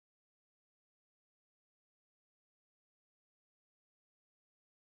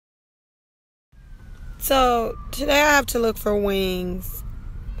So today I have to look for wings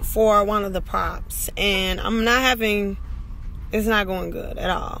for one of the props, and it's not going good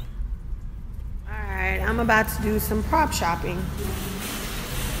at all. Alright, I'm about to do some prop shopping.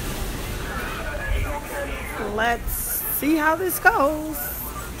 Let's see how this goes.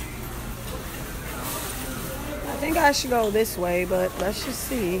 I think I should go this way, but let's just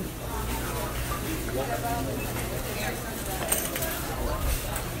see.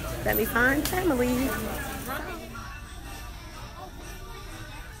 Let me find family.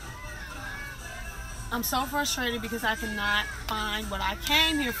 I'm so frustrated because I cannot find what I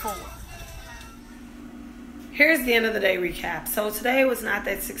came here for. Here's the end of the day recap. So today was not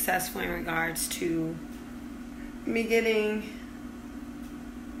that successful in regards to me getting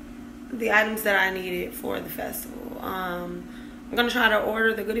the items that I needed for the festival. I'm going to try to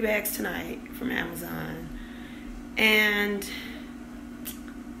order the goodie bags tonight from Amazon and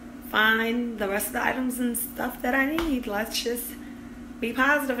find the rest of the items and stuff that I need. Let's just be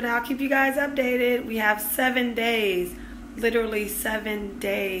positive, and I'll keep you guys updated. We have 7 days, literally 7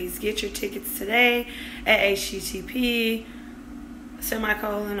 days. Get your tickets today at http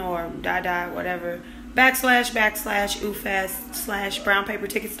 // whatever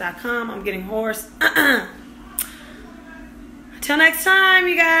 //UwwFest/brownpapertickets.com. I'm getting hoarse. Until next time,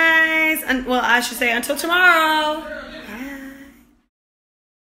 you guys. Well, I should say until tomorrow.